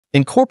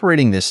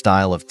Incorporating this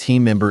style of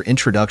team member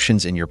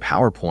introductions in your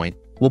PowerPoint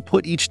will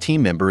put each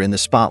team member in the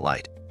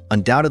spotlight,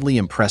 undoubtedly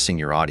impressing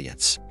your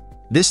audience.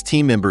 This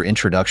team member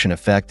introduction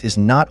effect is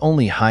not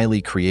only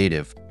highly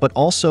creative, but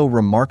also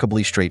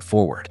remarkably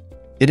straightforward.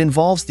 It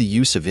involves the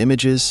use of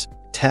images,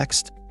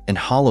 text, and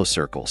hollow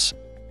circles.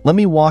 Let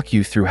me walk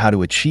you through how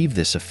to achieve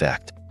this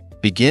effect.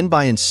 Begin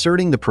by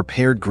inserting the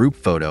prepared group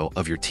photo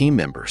of your team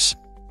members.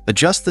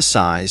 Adjust the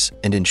size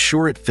and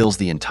ensure it fills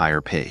the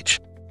entire page.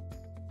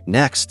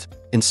 Next,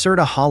 insert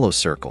a hollow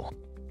circle.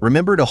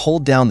 Remember to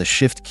hold down the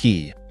Shift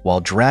key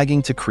while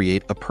dragging to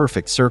create a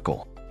perfect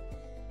circle.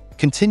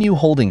 Continue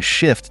holding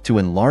Shift to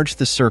enlarge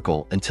the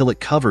circle until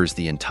it covers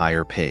the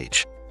entire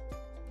page.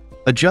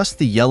 Adjust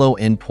the yellow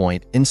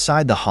endpoint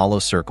inside the hollow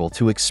circle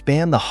to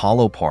expand the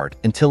hollow part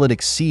until it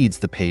exceeds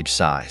the page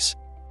size.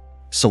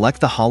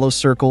 Select the hollow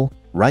circle,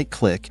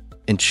 right-click,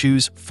 and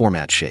choose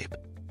Format Shape.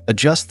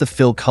 Adjust the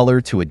fill color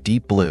to a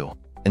deep blue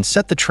and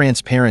set the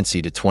transparency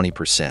to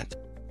 20%.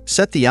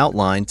 Set the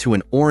outline to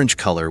an orange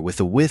color with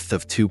a width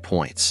of 2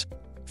 points.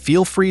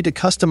 Feel free to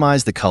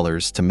customize the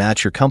colors to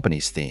match your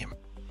company's theme.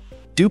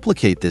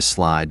 Duplicate this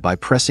slide by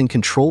pressing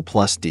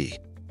Ctrl+D.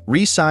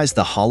 Resize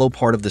the hollow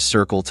part of the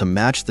circle to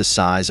match the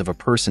size of a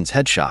person's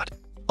headshot,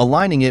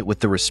 aligning it with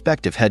the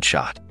respective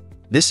headshot.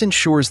 This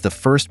ensures the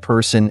first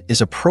person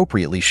is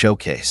appropriately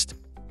showcased.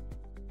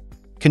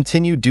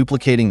 Continue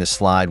duplicating the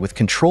slide with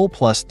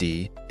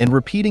Ctrl+D and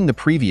repeating the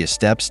previous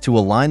steps to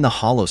align the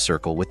hollow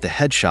circle with the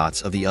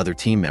headshots of the other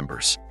team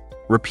members.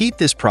 Repeat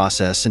this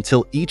process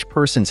until each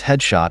person's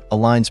headshot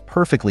aligns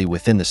perfectly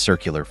within the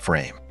circular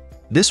frame.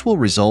 This will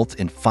result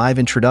in 5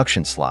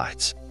 introduction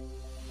slides.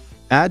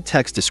 Add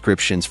text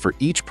descriptions for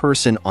each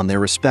person on their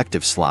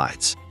respective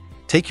slides.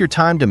 Take your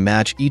time to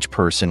match each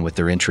person with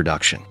their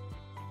introduction.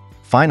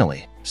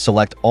 Finally,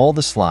 select all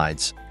the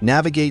slides,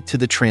 navigate to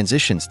the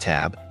Transitions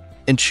tab,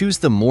 and choose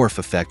the Morph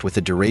effect with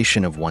a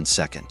duration of 1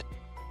 second.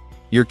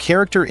 Your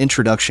character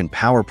introduction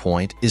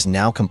PowerPoint is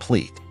now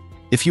complete.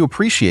 If you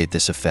appreciate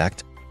this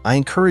effect, I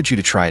encourage you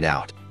to try it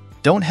out.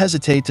 Don't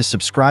hesitate to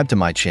subscribe to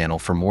my channel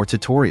for more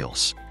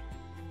tutorials.